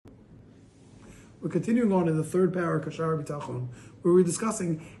We're continuing on in the third power, Kashar B'tachon, where we're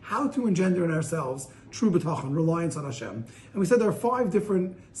discussing how to engender in ourselves true B'tachon, reliance on Hashem. And we said there are 5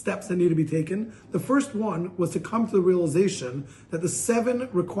 different steps that need to be taken. The first one was to come to the realization that the 7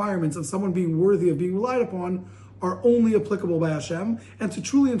 requirements of someone being worthy of being relied upon are only applicable by Hashem, and to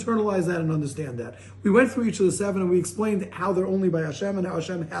truly internalize that and understand that. We went through each of the 7 and we explained how they're only by Hashem and how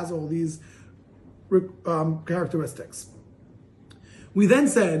Hashem has all these characteristics. We then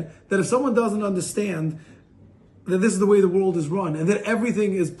said that if someone doesn't understand that this is the way the world is run and that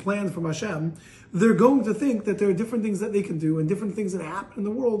everything is planned from Hashem, they're going to think that there are different things that they can do and different things that happen in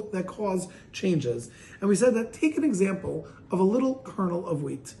the world that cause changes. And we said that take an example of a little kernel of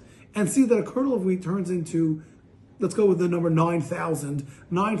wheat and see that a kernel of wheat turns into, let's go with the number 9,000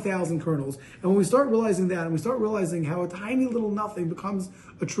 kernels. And when we start realizing that, and we start realizing how a tiny little nothing becomes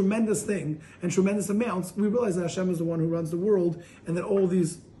a tremendous thing and tremendous amounts, we realize that Hashem is the one who runs the world and that all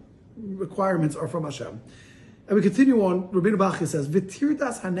these requirements are from Hashem. And we continue on, Rabbeinu Bachya says,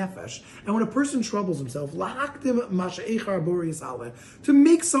 V'tirdas hanefesh, and when a person troubles himself, lahakdim masha'echar bori yisale, to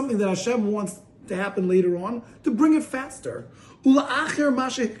make something that Hashem wants to happen later on, to bring it faster. Ula'acher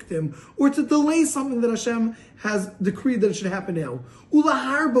masha'hikdim, or to delay something that Hashem has decreed that it should happen now.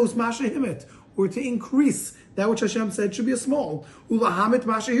 Ula'harbos masha'himit, or to increase that which Hashem said should be a small. Ula'hamit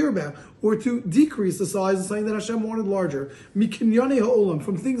masha'hirba, or to decrease the size of something that Hashem wanted larger. Mikinyane ha'olam,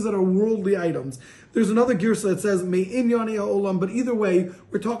 from things that are worldly items. There's another girsa that says me'inyane ha'olam, but either way,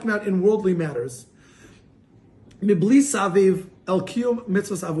 we're talking about in worldly matters. Mibli saviv el kiyum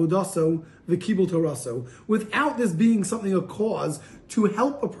mitzvahs avodaso v'kibul toraso. Without this being something, a cause to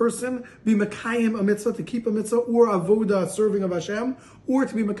help a person be mekayim a mitzvah, to keep a mitzvah, or avoda, serving of Hashem, or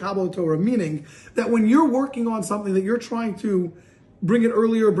to be mekabel Torah. Meaning that when you're working on something that you're trying to bring it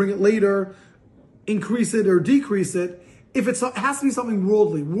earlier, bring it later, increase it or decrease it, if it has to be something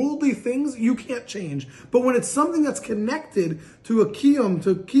worldly things you can't change. But when it's something that's connected to a kiyum,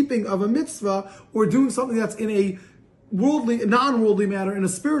 to keeping of a mitzvah, or doing something that's in a non-worldly matter, in a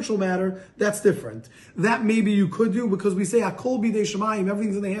spiritual matter, that's different. That maybe you could do, because we say Hakol bidei Shemayim,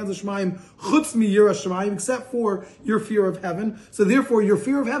 everything's in the hands of Shemayim, chutz mi yiras Shemayim, except for your fear of heaven. So therefore, your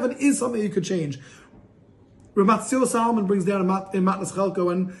fear of heaven is something you could change. Ramatzio Solomon brings down in Matnas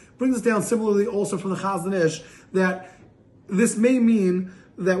Chelko, and brings us down similarly also from the Chazon Ish, that this may mean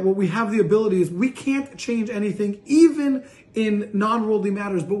that what we have the ability is we can't change anything, even in non-worldly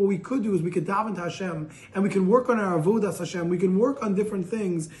matters, but what we could do is we could daven to Hashem, and we can work on our avodas Hashem, we can work on different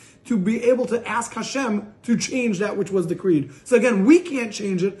things to be able to ask Hashem to change that which was decreed. So again, we can't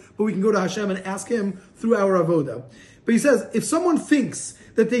change it, but we can go to Hashem and ask Him through our avodah. But he says, if someone thinks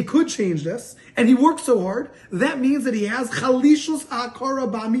that they could change this, and he works so hard, that means that he has chalishus ha'akara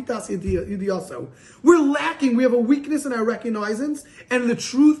ba'amitas yidiyaso. We're lacking, we have a weakness in our recognizance and the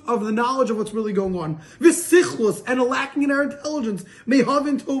truth of the knowledge of what's really going on. V'sichlus, and a lacking in our intelligence,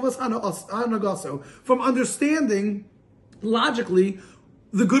 mehavin tovas hanagaso, from understanding logically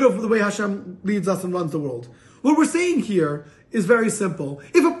the good of the way Hashem leads us and runs the world. What we're saying here is very simple.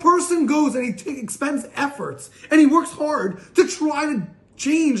 If a person goes and he expends efforts and he works hard to try to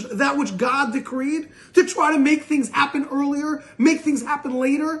change that which God decreed, to try to make things happen earlier, make things happen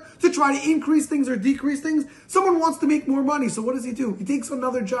later, to try to increase things or decrease things. Someone wants to make more money, so what does he do? He takes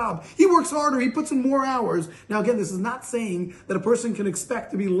another job. He works harder, he puts in more hours. Now again, this is not saying that a person can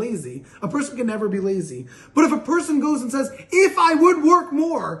expect to be lazy. A person can never be lazy. But if a person goes and says, if I would work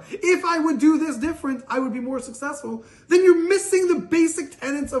more, if I would do this different, I would be more successful, then you're missing the basic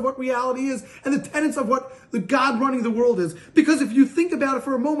tenets of what reality is and the tenets of what the God running the world is. Because if you think about it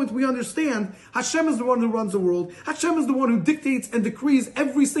for a moment, we understand Hashem is the one who runs the world. Hashem is the one who dictates and decrees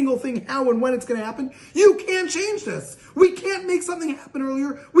every single thing, how and when it's going to happen. You can't change this. We can't make something happen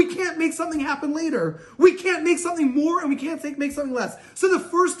earlier. We can't make something happen later. We can't make something more, and we can't make something less. So the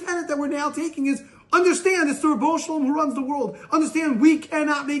first tenet that we're now taking is understand it's the Rebbe Shalom who runs the world. Understand we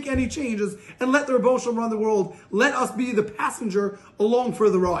cannot make any changes, and let the Rebbe Shalom run the world. Let us be the passenger along for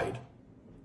the ride.